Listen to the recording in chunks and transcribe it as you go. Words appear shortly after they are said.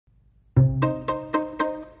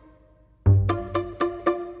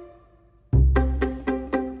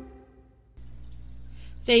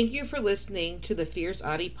Thank you for listening to the Fierce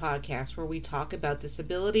Audie podcast, where we talk about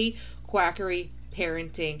disability, quackery,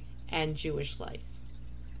 parenting, and Jewish life.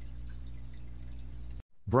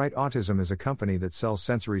 Bright Autism is a company that sells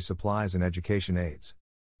sensory supplies and education aids.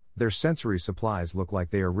 Their sensory supplies look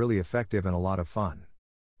like they are really effective and a lot of fun.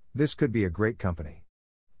 This could be a great company.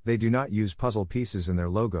 They do not use puzzle pieces in their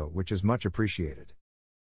logo, which is much appreciated.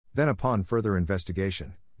 Then, upon further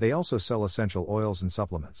investigation, they also sell essential oils and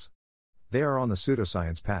supplements. They are on the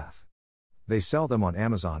pseudoscience path. They sell them on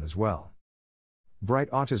Amazon as well. Bright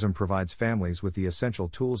Autism provides families with the essential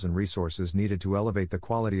tools and resources needed to elevate the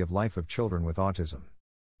quality of life of children with autism.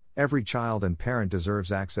 Every child and parent deserves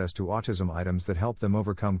access to autism items that help them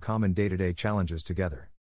overcome common day-to-day challenges together.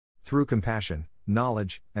 Through compassion,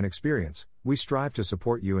 knowledge, and experience, we strive to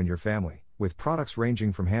support you and your family, with products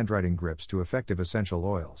ranging from handwriting grips to effective essential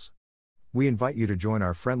oils. We invite you to join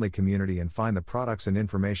our friendly community and find the products and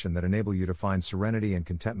information that enable you to find serenity and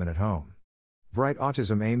contentment at home. Bright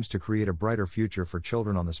Autism aims to create a brighter future for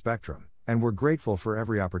children on the spectrum, and we're grateful for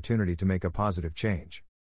every opportunity to make a positive change.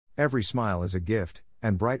 Every smile is a gift,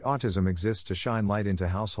 and Bright Autism exists to shine light into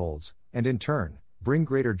households, and in turn, bring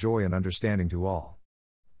greater joy and understanding to all.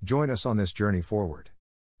 Join us on this journey forward.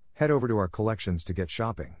 Head over to our collections to get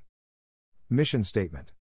shopping. Mission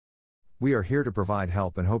statement. We are here to provide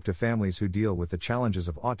help and hope to families who deal with the challenges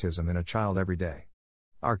of autism in a child every day.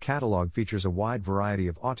 Our catalog features a wide variety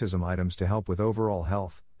of autism items to help with overall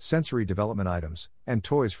health, sensory development items, and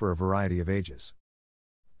toys for a variety of ages.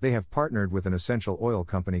 They have partnered with an essential oil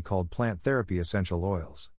company called Plant Therapy Essential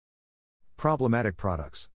Oils. Problematic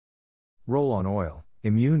products. Roll-on oil,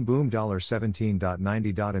 Immune Boom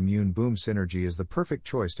 $17.90. Immune Boom Synergy is the perfect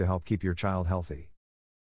choice to help keep your child healthy.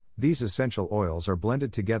 These essential oils are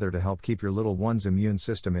blended together to help keep your little one's immune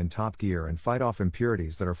system in top gear and fight off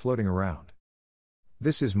impurities that are floating around.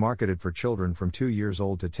 This is marketed for children from 2 years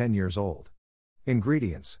old to 10 years old.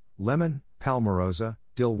 Ingredients: lemon, palmarosa,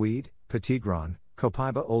 dillweed, petitgrain,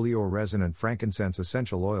 copaiba oleo resin and frankincense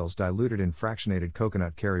essential oils diluted in fractionated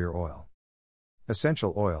coconut carrier oil.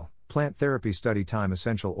 Essential oil, Plant Therapy Study Time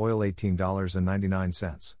Essential Oil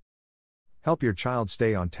 $18.99. Help your child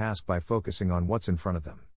stay on task by focusing on what's in front of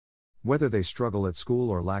them. Whether they struggle at school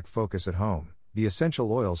or lack focus at home, the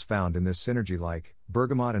essential oils found in this synergy, like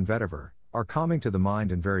bergamot and vetiver, are calming to the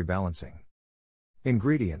mind and very balancing.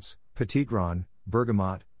 Ingredients: petitgrain,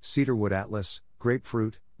 bergamot, cedarwood atlas,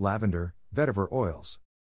 grapefruit, lavender, vetiver oils.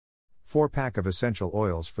 4-pack of essential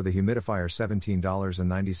oils for the humidifier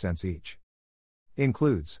 $17.90 each.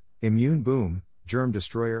 Includes Immune Boom, Germ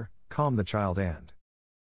Destroyer, Calm the Child and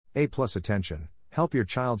A+ Attention, help your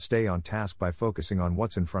child stay on task by focusing on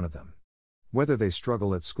what's in front of them. Whether they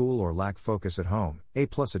struggle at school or lack focus at home, A+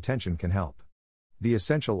 Attention can help. The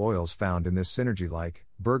essential oils found in this synergy, like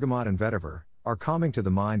bergamot and vetiver, are calming to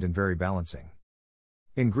the mind and very balancing.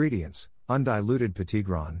 Ingredients: undiluted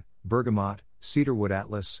petitgrain, bergamot, cedarwood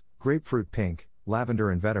atlas, grapefruit pink,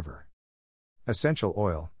 lavender and vetiver. Essential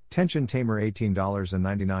oil, tension tamer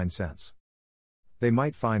 $18.99. They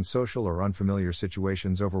might find social or unfamiliar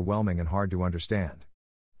situations overwhelming and hard to understand.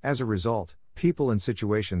 As a result, people and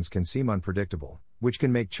situations can seem unpredictable, which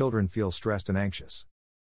can make children feel stressed and anxious.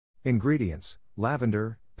 Ingredients: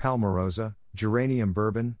 lavender, palmarosa, geranium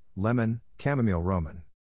bourbon, lemon, chamomile roman.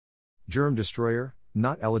 Germ Destroyer,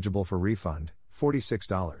 not eligible for refund,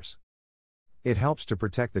 $46. It helps to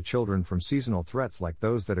protect the children from seasonal threats like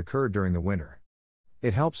those that occurred during the winter.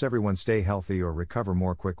 It helps everyone stay healthy or recover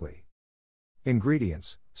more quickly.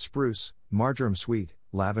 Ingredients: spruce, marjoram sweet,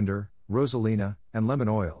 lavender, rosalina, and lemon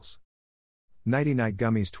oils. Nighty Night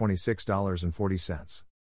Gummies $26.40.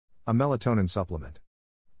 A melatonin supplement.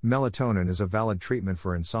 Melatonin is a valid treatment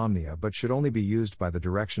for insomnia but should only be used by the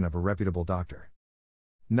direction of a reputable doctor.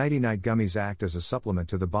 Nighty Night Gummies act as a supplement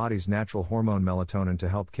to the body's natural hormone melatonin to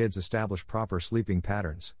help kids establish proper sleeping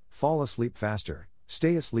patterns, fall asleep faster,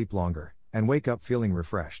 stay asleep longer, and wake up feeling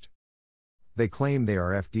refreshed. They claim they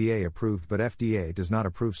are FDA approved, but FDA does not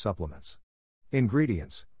approve supplements.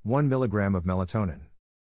 Ingredients: 1 mg of melatonin.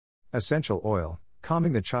 Essential oil,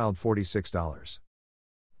 calming the child $46.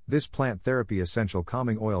 This Plant Therapy Essential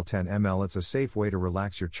Calming Oil 10 ml. It's a safe way to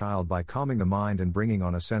relax your child by calming the mind and bringing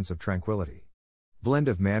on a sense of tranquility. Blend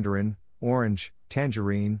of mandarin, orange,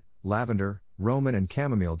 tangerine, lavender, roman and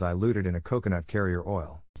chamomile diluted in a coconut carrier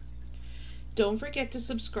oil. Don't forget to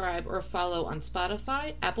subscribe or follow on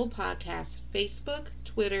Spotify, Apple Podcasts, Facebook,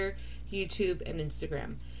 Twitter, YouTube, and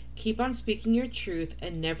Instagram. Keep on speaking your truth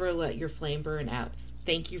and never let your flame burn out.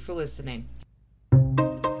 Thank you for listening.